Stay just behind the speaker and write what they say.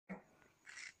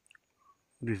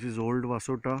This is old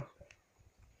Vasota.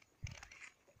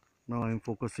 Now I am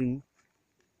focusing.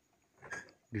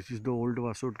 This is the old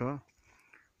Vasota.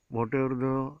 Whatever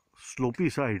the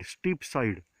slopy side, steep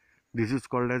side, this is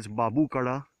called as Babu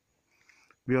Kada.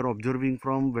 We are observing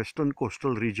from western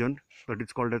coastal region, that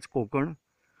is called as Konkan,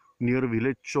 near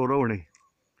village Choravane.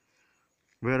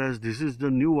 Whereas this is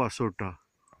the new Vasota.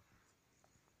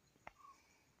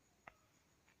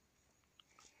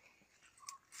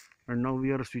 And now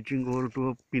we are switching over to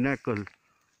a pinnacle.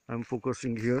 I am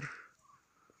focusing here.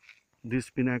 This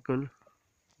pinnacle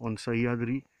on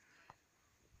Sahyadri.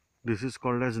 This is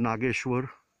called as Nageshwar.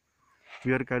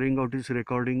 We are carrying out this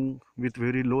recording with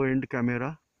very low end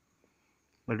camera,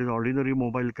 that is ordinary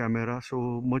mobile camera,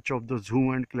 so much of the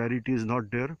zoom and clarity is not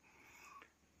there,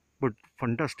 but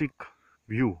fantastic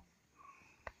view.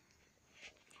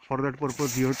 For that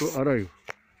purpose we have to arrive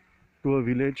to a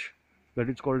village that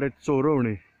is called as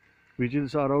Choravane, which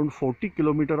is around 40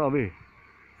 km away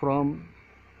from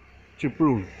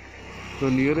Chiplun, the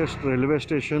nearest railway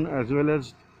station as well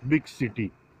as big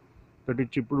city, that is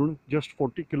Chiplun, just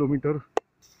 40 km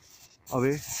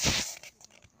away.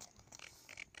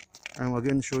 I am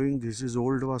again showing this is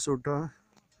old Vasota,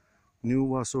 new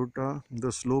Vasota,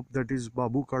 the slope that is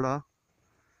Babu Kada,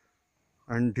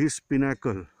 and this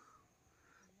pinnacle,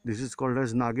 this is called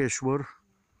as Nageshwar.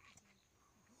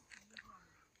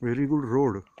 Very good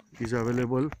road is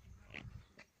available,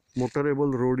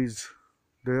 motorable road is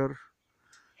there,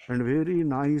 and very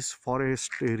nice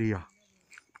forest area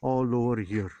all over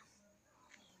here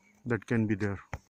that can be there.